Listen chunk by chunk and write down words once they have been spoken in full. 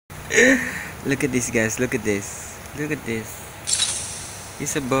Look at this, guys. Look at this. Look at this.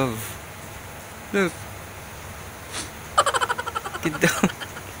 He's above. Look. Get down.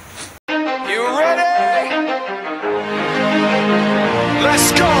 You ready?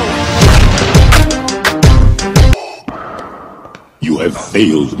 Let's go! You have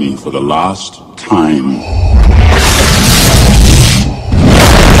failed me for the last time.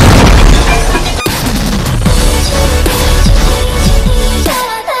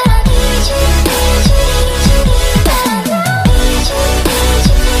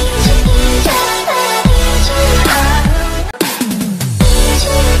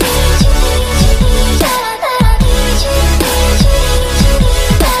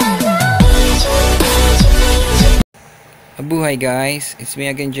 Hi guys, it's me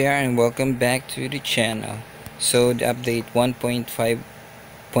again JR and welcome back to the channel. So the update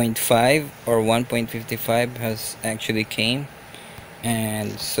 1.5.5 or 1.55 has actually came,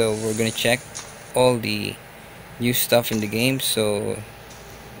 and so we're gonna check all the new stuff in the game. So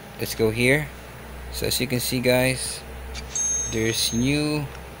let's go here. So as you can see guys, there's new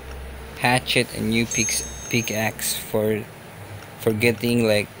hatchet and new pickaxe for getting,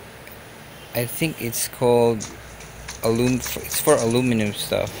 like, I think it's called it's for aluminum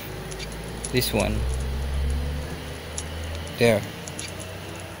stuff. This one there,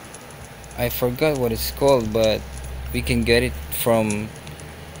 I forgot what it's called, but we can get it from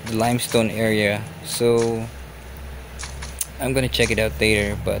the limestone area, so I'm gonna check it out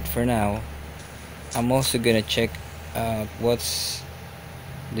later. But for now, I'm also gonna check out what's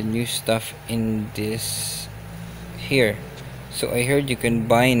the new stuff in this here. So I heard you can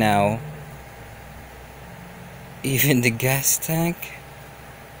buy now even the gas tank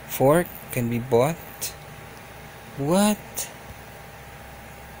fork can be bought. What?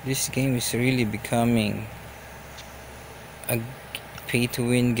 This game is really becoming a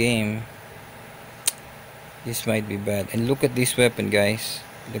pay-to-win game. This might be bad. And look at this weapon, guys.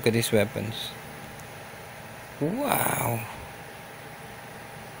 Look at these weapons. Wow.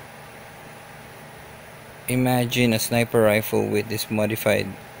 Imagine a sniper rifle with this modified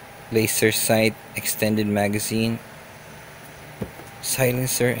laser sight, extended magazine,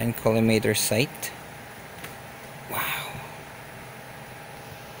 silencer, and collimator sight. Wow.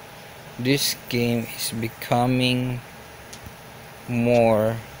 This game is becoming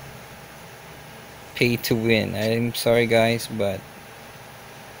more pay to win. I'm sorry guys, but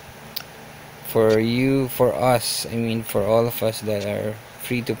for us, I mean for all of us that are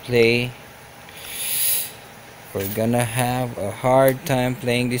free to play, we're gonna have a hard time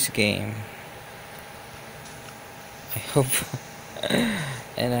playing this game. I hope.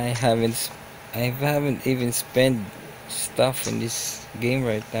 And I haven't even spent stuff in this game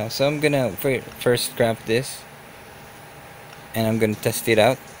right now, so I'm gonna first scrap this and I'm gonna test it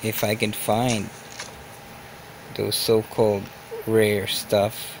out if I can find those so-called rare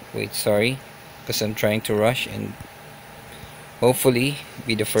stuff. Wait, sorry, because I'm trying to rush and hopefully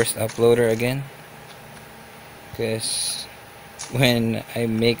be the first uploader again. Because when I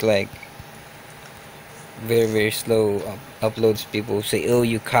make like very slow uploads, people say, oh,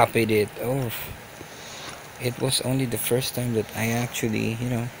 you copied it. Oh, it was only the first time that I actually,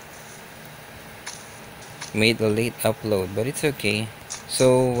 made a late upload, but it's okay.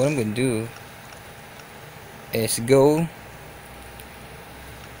 So what I'm gonna do is go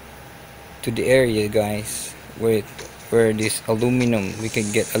to the area, guys, where this aluminum, we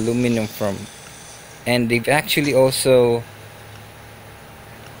can get aluminum from. And they've actually also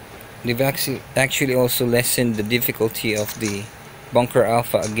lessened the difficulty of the bunker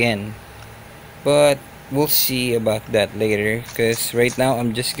alpha again, but we'll see about that later, because right now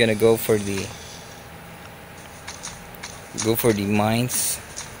I'm just gonna go for the mines.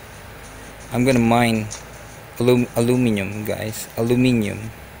 I'm gonna mine aluminum, guys.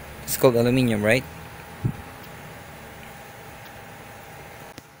 Aluminum, it's called aluminum, right?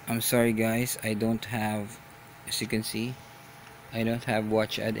 I'm sorry guys, I don't have, as you can see, I don't have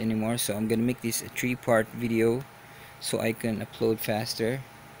watch ad anymore, so I'm gonna make this a 3-part video so I can upload faster.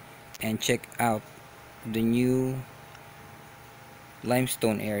 And check out the new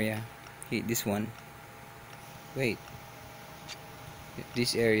limestone area. Okay, this one, wait,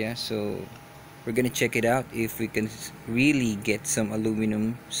 this area. So we're gonna check it out if we can really get some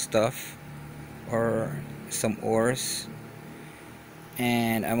aluminum stuff or some ores.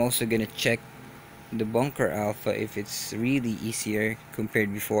 And I'm also gonna check the bunker alpha if it's really easier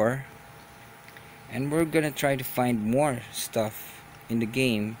compared before. And we're gonna try to find more stuff in the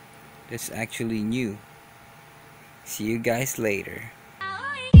game that's actually new. See you guys later.